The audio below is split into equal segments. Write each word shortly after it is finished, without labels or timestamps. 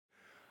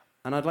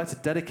And I'd like to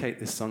dedicate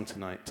this song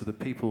tonight to the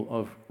people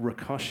of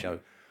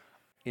Rokosho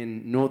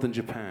in northern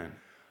Japan,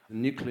 a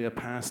nuclear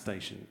power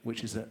station,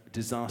 which is a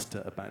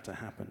disaster about to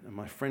happen. And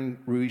my friend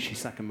Ryuichi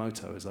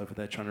Sakamoto is over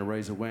there trying to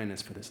raise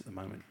awareness for this at the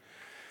moment.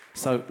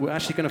 So we're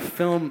actually going to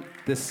film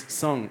this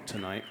song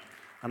tonight,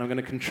 and I'm going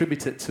to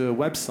contribute it to a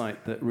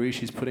website that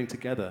Ryuichi's putting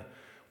together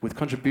with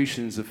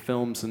contributions of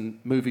films and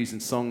movies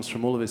and songs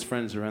from all of his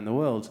friends around the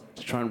world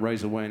to try and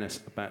raise awareness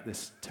about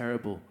this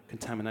terrible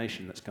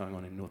contamination that's going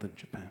on in northern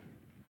Japan.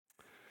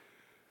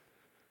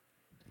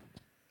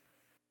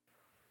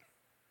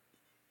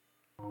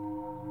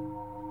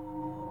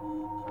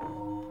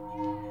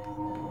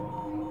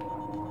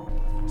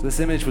 So this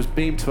image was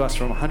beamed to us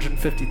from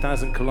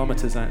 150,000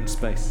 kilometers out in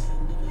space.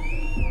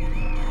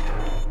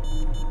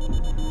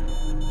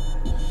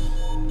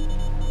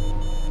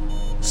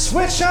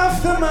 Switch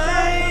off the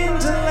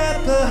mind and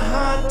let the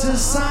heart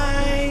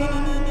decide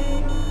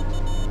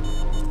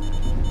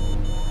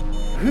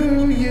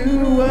who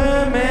you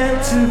were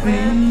meant to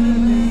be.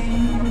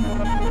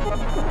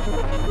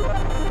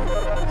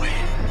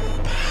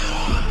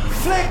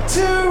 Flick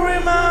to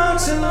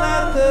remote and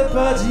let the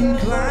button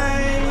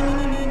climb.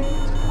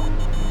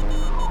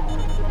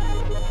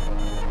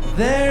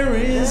 There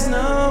is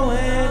no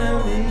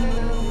enemy.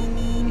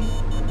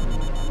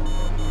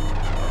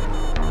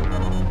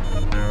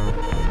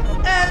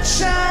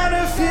 Etch out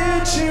a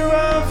future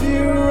of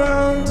your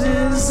own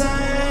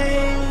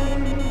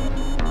design,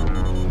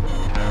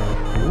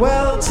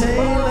 well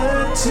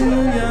tailored to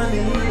your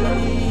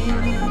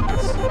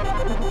needs.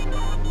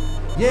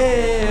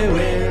 Yeah,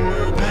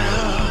 wind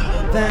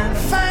power. Then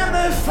fan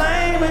the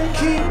flame and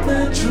keep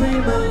the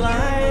dream alive.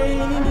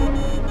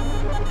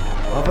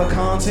 Of a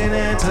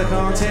continent, a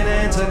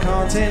continent, a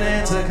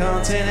continent, a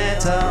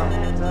continental.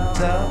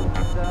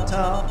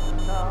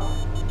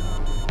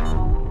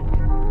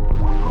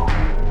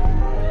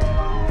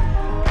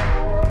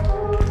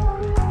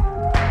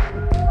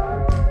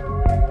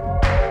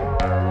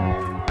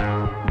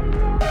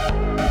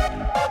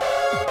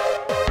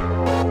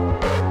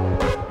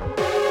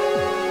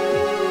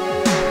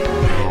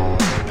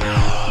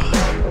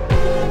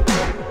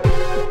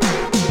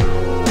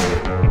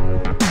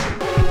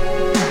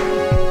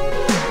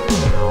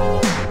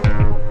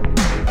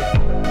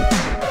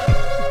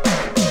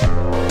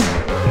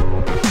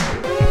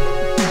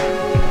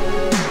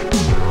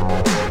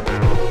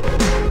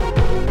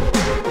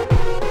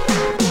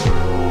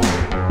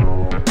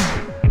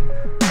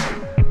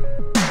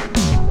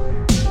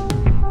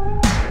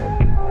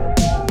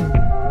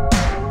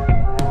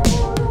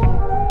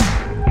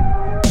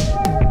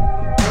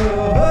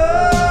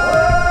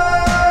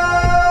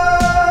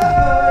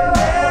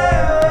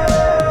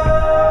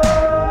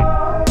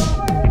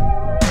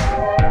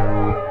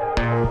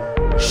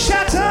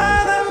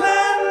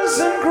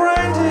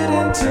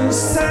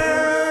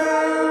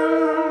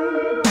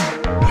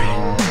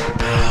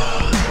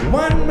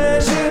 One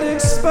measured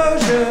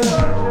exposure,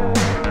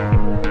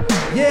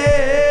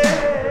 yeah.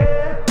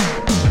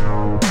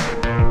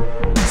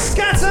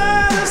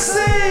 Scatter the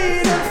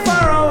seed and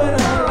furrow in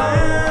her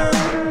land.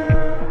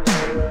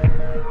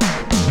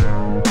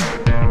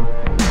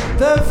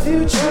 The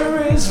future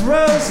is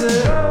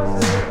roses,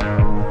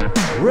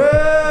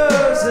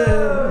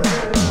 roses,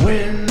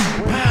 wind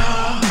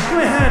power. Give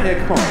me a hand here,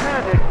 come on.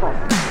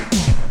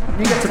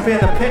 You get to be in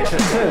the picture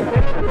too.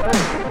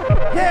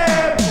 Yeah.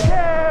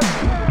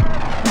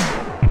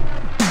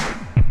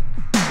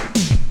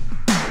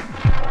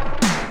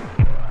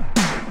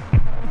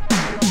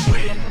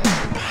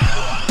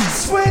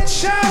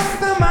 Switch off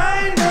the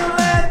mind and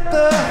let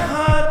the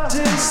heart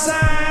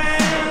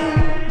decide.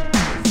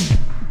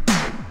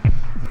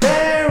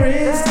 There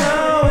is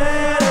no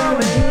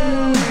enemy.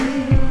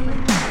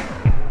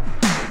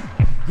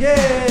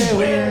 Yeah,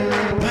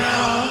 wind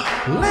power.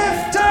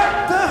 Lift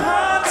up the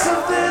hearts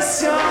of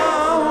this your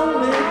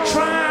only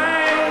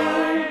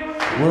try.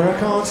 We're a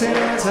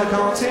continent, a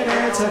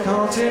continent, a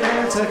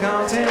continent, a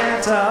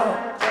continental,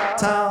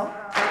 tal.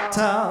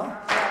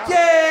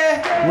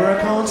 Yeah, we're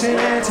a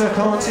continent, a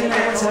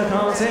continent, a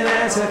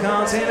continent, a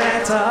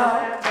continental.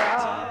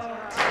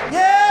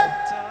 Yeah.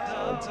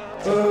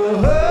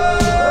 Oh, yeah.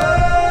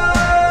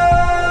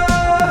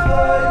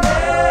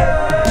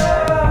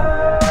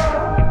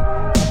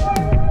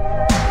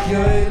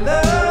 Your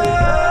love,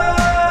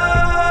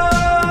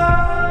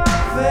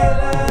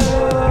 fellow.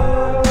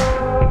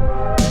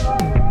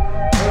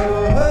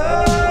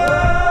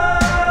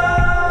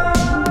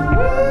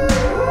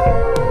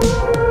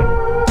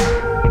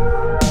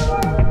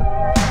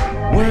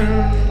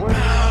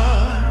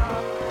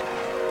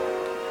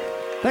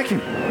 Thank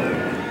you.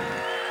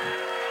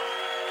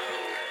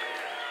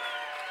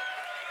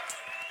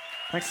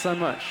 Thanks so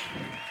much.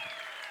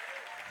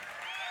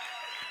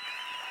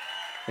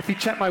 If you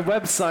check my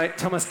website,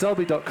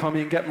 thomasdolby.com,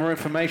 you can get more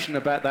information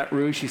about that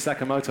Ryuichi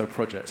Sakamoto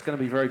project. It's going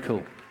to be very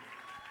cool.